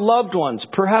 our loved ones,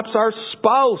 perhaps our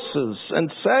spouses,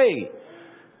 and say,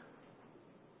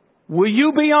 will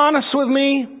you be honest with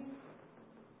me?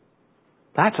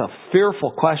 That's a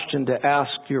fearful question to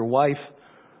ask your wife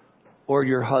or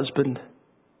your husband.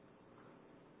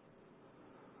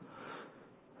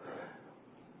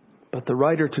 But the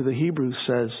writer to the Hebrews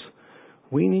says,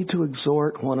 we need to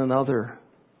exhort one another,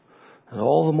 and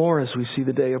all the more as we see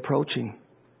the day approaching.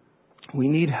 We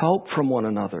need help from one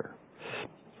another.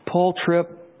 Paul Tripp,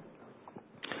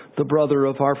 the brother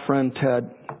of our friend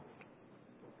Ted,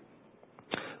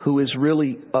 who is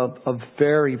really a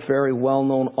very, very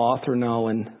well-known author now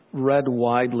and read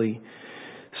widely.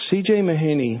 C.J.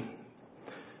 Mahaney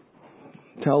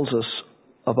tells us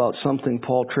about something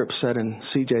Paul Tripp said in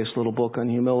C.J.'s little book on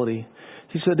humility.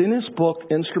 He said in his book,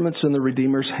 Instruments in the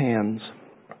Redeemer's Hands,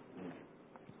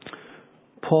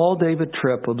 Paul David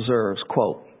Tripp observes,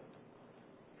 quote,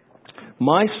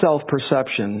 "My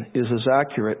self-perception is as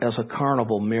accurate as a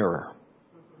carnival mirror."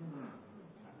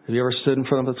 Have you ever stood in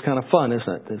front of it? It's kind of fun,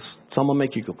 isn't it? Some will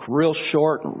make you look real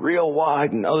short and real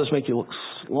wide, and others make you look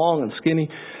long and skinny.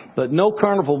 But no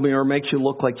carnival mirror makes you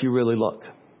look like you really look.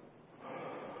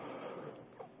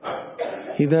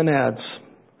 He then adds,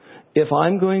 "If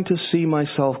I'm going to see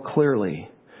myself clearly,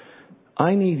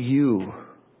 I need you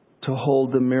to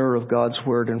hold the mirror of God's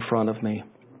Word in front of me."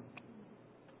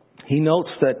 He notes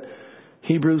that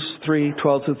Hebrews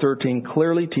 3:12-13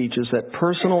 clearly teaches that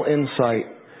personal insight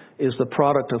is the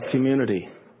product of community.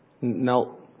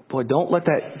 Now, boy, don't let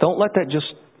that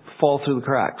just fall through the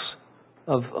cracks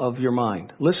of your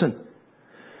mind. Listen.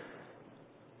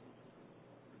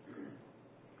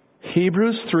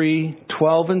 Hebrews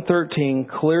 3:12 and 13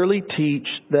 clearly teach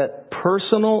that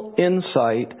personal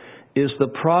insight is the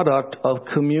product of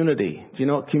community. Do you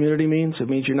know what community means? It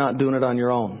means you're not doing it on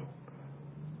your own.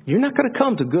 You're not going to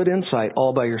come to good insight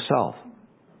all by yourself.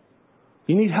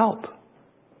 You need help.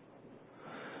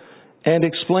 And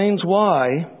explains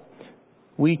why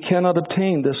we cannot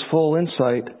obtain this full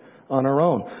insight on our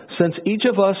own. Since each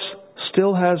of us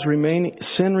still has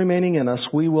sin remaining in us,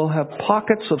 we will have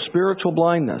pockets of spiritual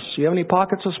blindness. You have any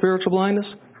pockets of spiritual blindness?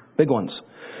 Big ones.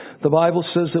 The Bible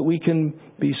says that we can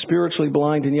be spiritually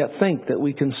blind and yet think that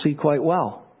we can see quite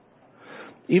well.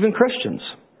 Even Christians.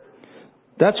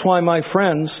 That's why my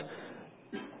friends,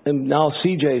 and now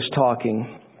CJ's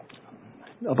talking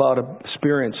about an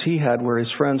experience he had where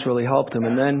his friends really helped him.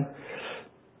 And then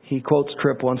he quotes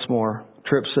Tripp once more.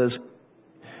 Tripp says,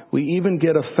 "We even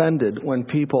get offended when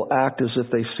people act as if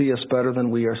they see us better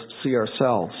than we see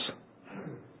ourselves."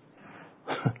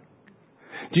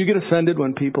 Do you get offended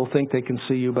when people think they can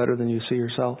see you better than you see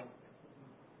yourself?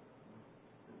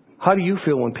 How do you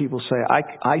feel when people say,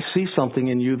 I see something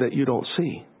in you that you don't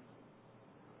see?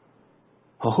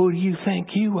 Well, who do you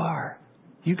think you are?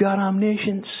 You got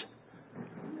omniscience.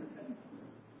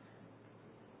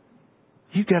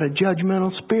 You've got a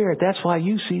judgmental spirit. That's why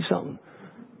you see something.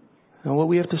 And what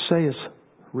we have to say is,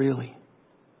 really?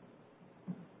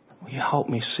 Will you help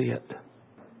me see it?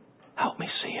 Help me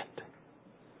see it.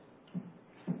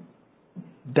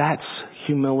 That's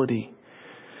humility.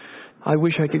 I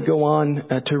wish I could go on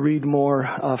to read more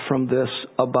from this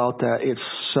about that. It's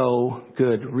so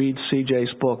good. Read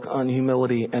CJ's book on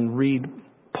humility and read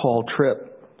Paul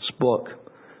Tripp's book,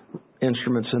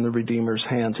 Instruments in the Redeemer's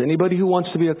Hands. Anybody who wants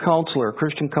to be a counselor, a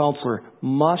Christian counselor,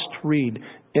 must read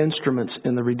Instruments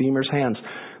in the Redeemer's Hands.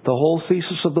 The whole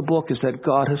thesis of the book is that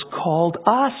God has called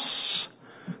us,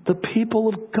 the people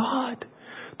of God,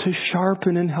 to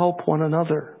sharpen and help one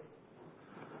another.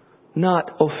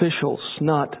 Not officials,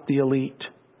 not the elite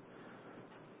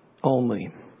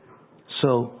only.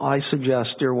 So I suggest,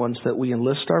 dear ones, that we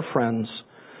enlist our friends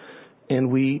and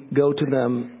we go to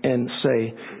them and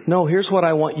say, no, here's what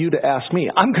I want you to ask me.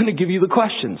 I'm going to give you the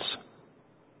questions.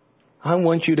 I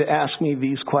want you to ask me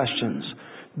these questions.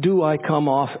 Do I come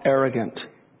off arrogant?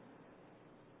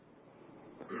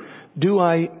 Do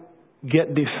I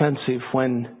get defensive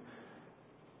when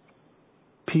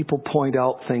people point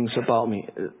out things about me?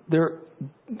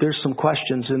 There's some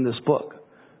questions in this book,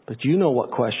 but you know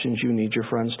what questions you need your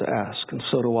friends to ask, and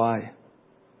so do I.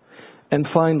 And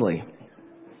finally,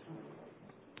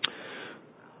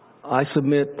 I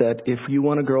submit that if you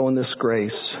want to grow in this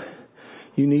grace,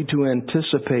 you need to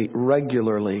anticipate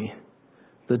regularly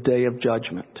the day of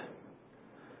judgment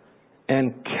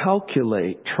and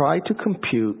calculate, try to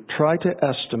compute, try to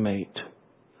estimate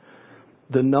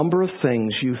the number of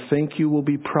things you think you will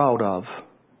be proud of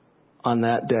on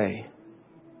that day.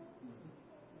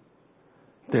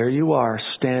 There you are,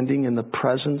 standing in the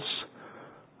presence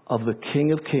of the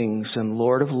King of Kings and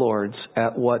Lord of Lords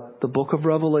at what the book of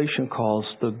Revelation calls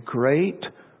the great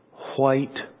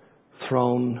white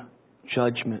throne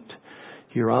judgment.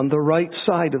 You're on the right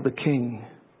side of the King,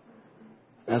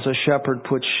 as a shepherd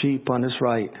puts sheep on his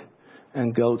right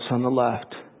and goats on the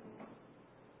left.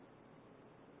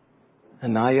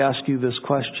 And I ask you this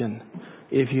question.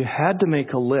 If you had to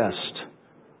make a list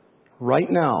right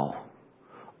now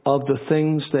of the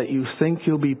things that you think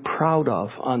you'll be proud of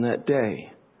on that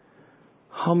day,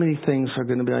 how many things are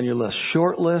going to be on your list?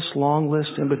 Short list, long list,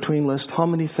 in between list? How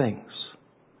many things?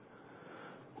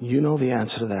 You know the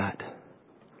answer to that.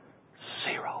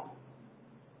 0.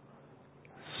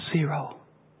 0.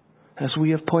 As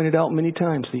we have pointed out many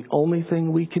times, the only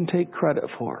thing we can take credit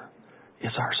for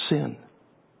is our sin.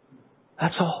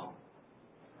 That's all.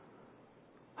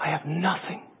 I have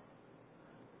nothing.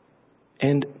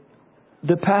 And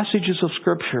the passages of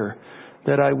Scripture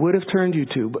that I would have turned you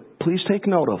to, but please take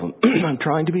note of them. I'm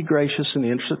trying to be gracious in the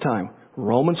interest of time.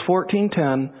 Romans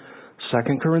 14:10,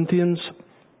 2 Corinthians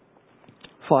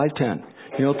 5:10.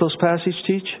 You know what those passages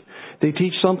teach? They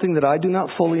teach something that I do not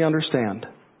fully understand.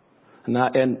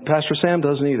 And Pastor Sam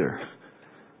doesn't either.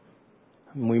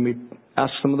 We may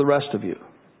ask some of the rest of you.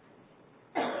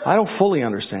 I don't fully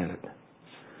understand it.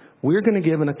 We're going to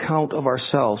give an account of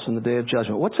ourselves in the day of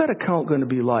judgment. What's that account going to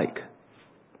be like?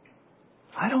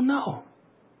 I don't know.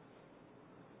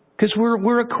 Because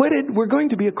we're acquitted. We're going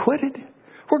to be acquitted.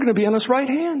 We're going to be on His right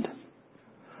hand.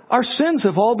 Our sins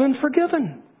have all been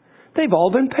forgiven. They've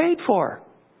all been paid for.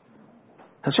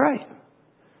 That's right.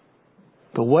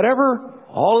 But whatever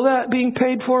all of that being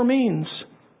paid for means,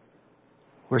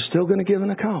 we're still going to give an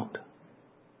account.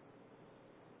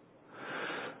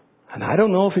 And I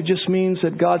don't know if it just means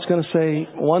that God's going to say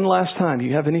one last time, do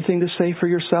you have anything to say for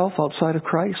yourself outside of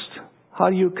Christ? How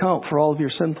do you account for all of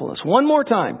your sinfulness? One more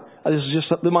time. This is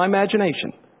just my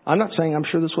imagination. I'm not saying I'm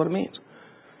sure this is what it means.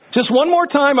 Just one more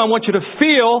time, I want you to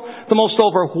feel the most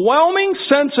overwhelming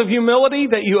sense of humility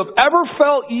that you have ever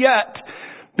felt yet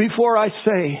before I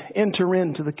say, enter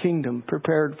into the kingdom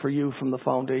prepared for you from the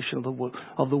foundation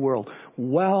of the world.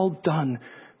 Well done,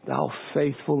 thou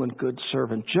faithful and good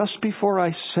servant. Just before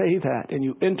I say that and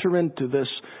you enter into this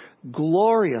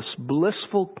glorious,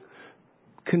 blissful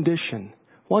condition,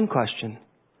 one question: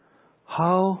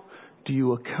 how do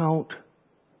you account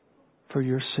for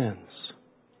your sins?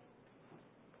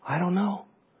 I don't know.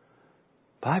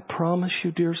 But I promise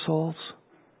you, dear souls,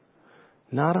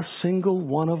 not a single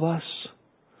one of us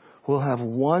will have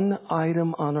one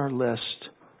item on our list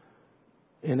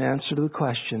in answer to the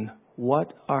question,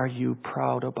 what are you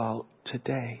proud about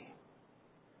today?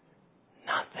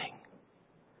 Nothing.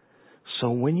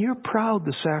 So when you're proud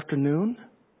this afternoon,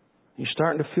 you're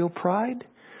starting to feel pride,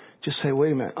 just say,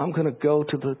 wait a minute, I'm going to go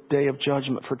to the day of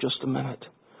judgment for just a minute.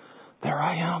 There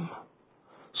I am,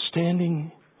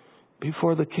 standing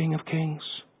before the King of Kings.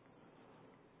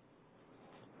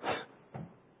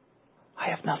 I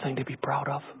have nothing to be proud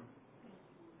of.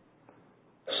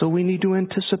 So we need to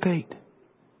anticipate.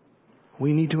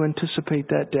 We need to anticipate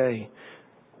that day.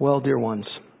 Well, dear ones,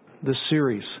 this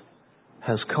series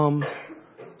has come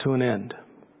to an end.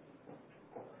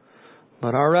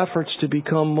 But our efforts to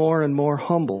become more and more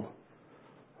humble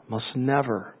must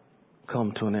never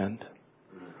come to an end.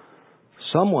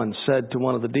 Someone said to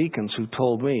one of the deacons who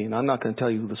told me, and I'm not going to tell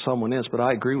you who the someone is, but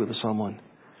I agree with the someone.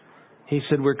 He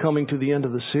said, we're coming to the end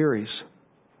of the series,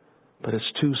 but it's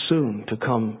too soon to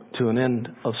come to an end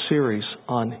of series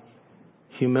on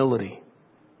humility,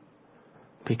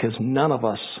 because none of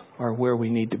us are where we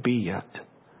need to be yet,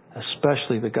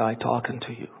 especially the guy talking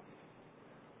to you.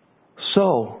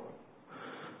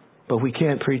 But we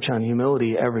can't preach on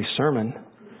humility every sermon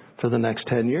for the next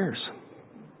 10 years.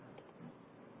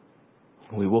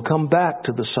 We will come back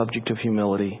to the subject of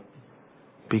humility,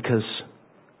 because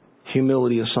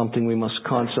humility is something we must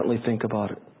constantly think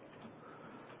about it.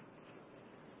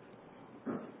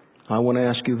 I want to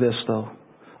ask you this, though.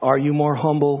 Are you more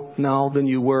humble now than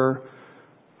you were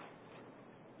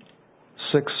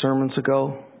 6 sermons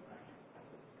ago?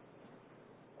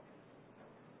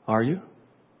 Are you?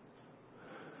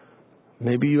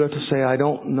 Maybe you have to say, I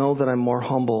don't know that I'm more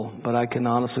humble, but I can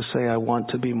honestly say I want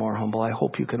to be more humble. I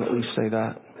hope you can at least say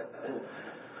that.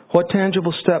 What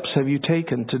tangible steps have you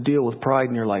taken to deal with pride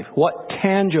in your life? What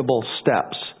tangible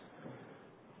steps?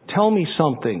 Tell me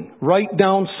something. Write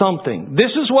down something.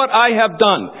 This is what I have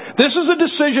done. This is a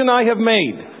decision I have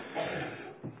made.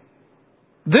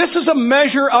 This is a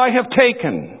measure I have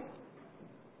taken.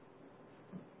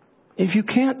 If you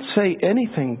can't say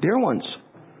anything, dear ones,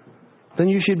 then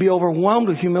you should be overwhelmed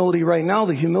with humility right now,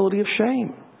 the humility of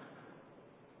shame.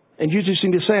 And you just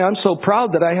need to say, I'm so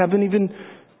proud that I haven't even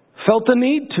felt the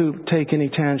need to take any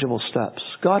tangible steps.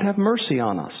 God have mercy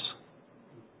on us.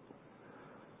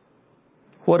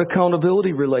 What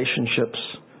accountability relationships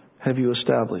have you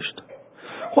established?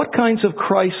 What kinds of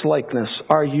Christ-likeness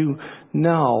are you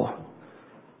now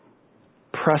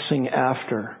pressing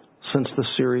after since the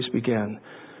series began?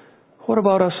 What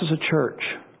about us as a church?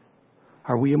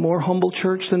 Are we a more humble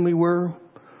church than we were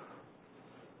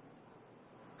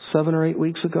 7 or 8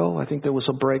 weeks ago? I think there was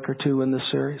a break or two in this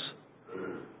series.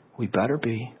 We better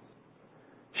be.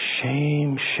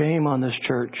 Shame on this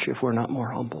church if we're not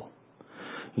more humble.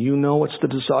 You know it's the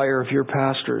desire of your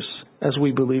pastors, as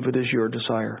we believe it is your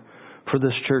desire, for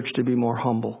this church to be more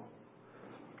humble.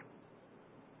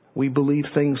 We believe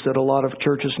things that a lot of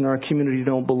churches in our community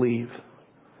don't believe.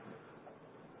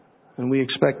 And we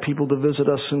expect people to visit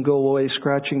us and go away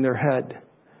scratching their head.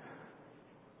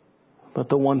 But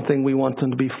the one thing we want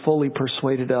them to be fully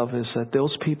persuaded of is that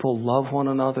those people love one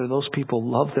another. Those people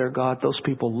love their God. Those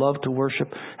people love to worship.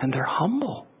 And they're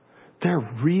humble.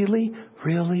 They're really,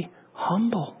 really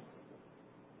humble.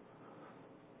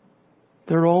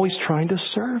 They're always trying to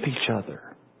serve each other.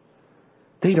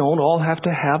 They don't all have to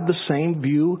have the same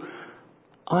view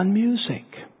on music.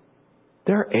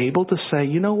 They're able to say,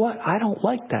 you know what? I don't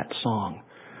like that song,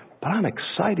 but I'm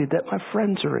excited that my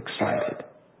friends are excited.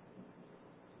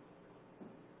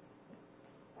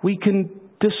 We can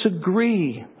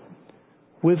disagree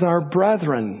with our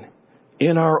brethren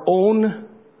in our own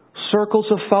circles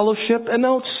of fellowship and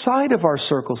outside of our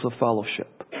circles of fellowship.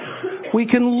 We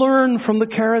can learn from the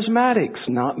charismatics.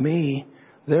 Not me.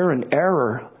 They're in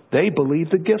error. They believe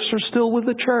the gifts are still with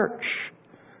the church.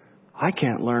 I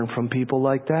can't learn from people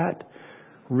like that.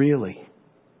 Really.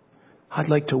 I'd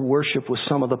like to worship with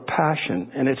some of the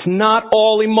passion. And it's not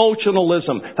all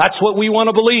emotionalism. That's what we want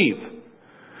to believe.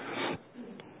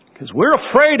 Because we're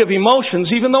afraid of emotions,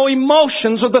 even though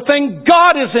emotions are the thing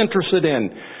God is interested in.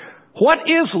 What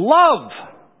is love?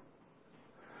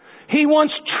 He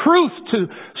wants truth to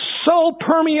so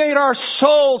permeate our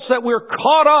souls that we're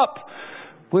caught up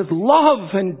with love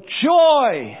and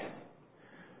joy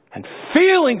and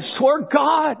feelings toward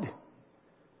God.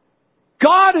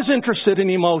 God is interested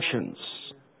in emotions,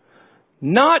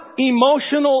 not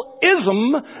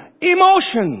emotionalism,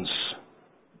 emotions.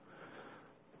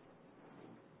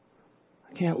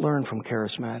 I can't learn from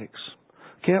charismatics.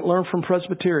 Can't learn from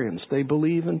Presbyterians. They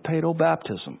believe in paedo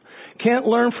baptism. Can't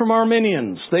learn from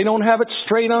Arminians. They don't have it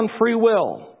straight on free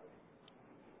will.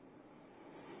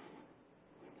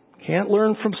 Can't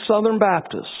learn from Southern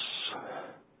Baptists.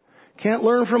 Can't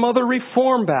learn from other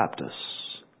Reformed Baptists.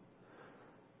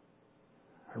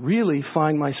 I really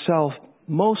find myself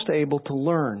most able to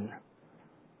learn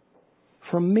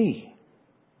from me.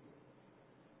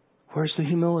 Where's the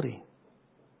humility?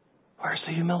 Where's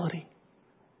the humility?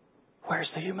 Where's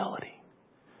the humility?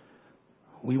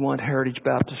 We want Heritage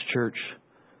Baptist Church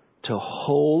to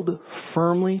hold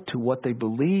firmly to what they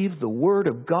believe the Word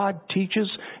of God teaches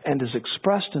and is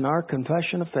expressed in our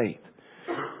confession of faith.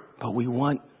 But we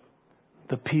want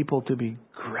the people to be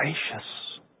gracious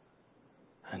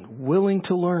and willing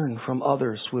to learn from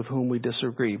others with whom we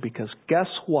disagree. Because guess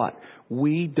what?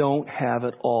 We don't have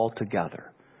it all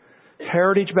together.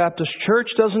 Heritage Baptist Church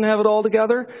doesn't have it all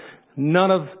together.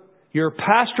 None of your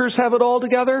pastors have it all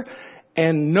together.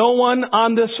 And no one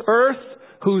on this earth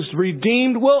who's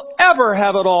redeemed will ever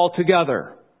have it all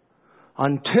together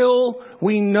until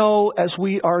we know as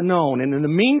we are known. And in the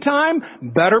meantime,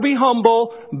 better be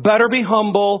humble, better be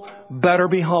humble, better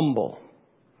be humble.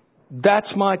 That's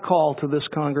my call to this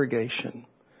congregation.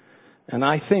 And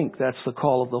I think that's the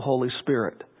call of the Holy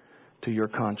Spirit to your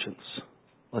conscience.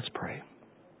 Let's pray.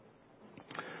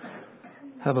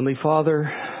 Heavenly Father,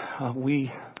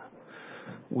 we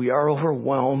are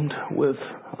overwhelmed with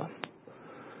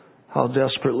how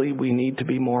desperately we need to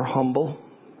be more humble.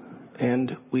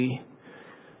 And we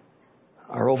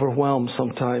are overwhelmed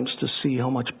sometimes to see how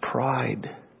much pride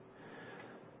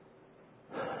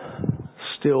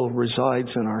still resides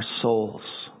in our souls.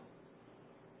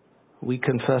 We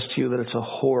confess to you that it's a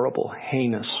horrible,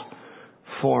 heinous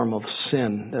form of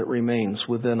sin that remains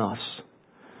within us.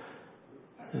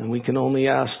 And we can only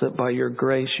ask that by your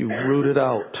grace you root it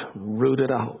out.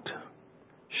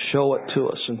 Show it to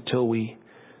us until we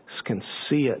can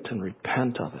see it and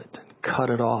repent of it, and cut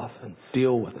it off and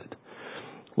deal with it.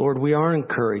 Lord, we are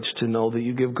encouraged to know that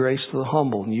you give grace to the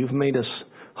humble, and you've made us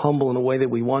humble in a way that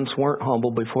we once weren't humble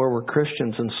before we're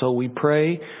Christians. And so we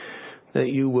pray that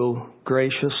you will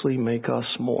graciously make us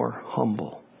more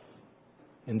humble,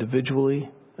 individually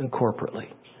and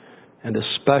corporately. And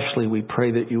especially we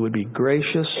pray that you would be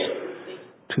gracious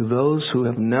to those who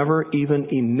have never even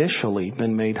initially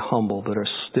been made humble, but are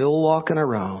still walking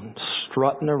around,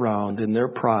 strutting around in their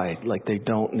pride like they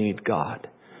don't need God.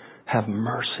 Have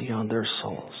mercy on their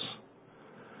souls.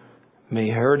 May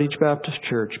Heritage Baptist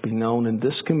Church be known in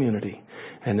this community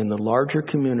and in the larger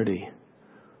community,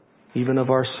 even of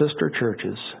our sister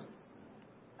churches,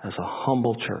 as a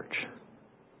humble church.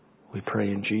 We pray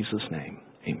in Jesus' name.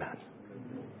 Amen.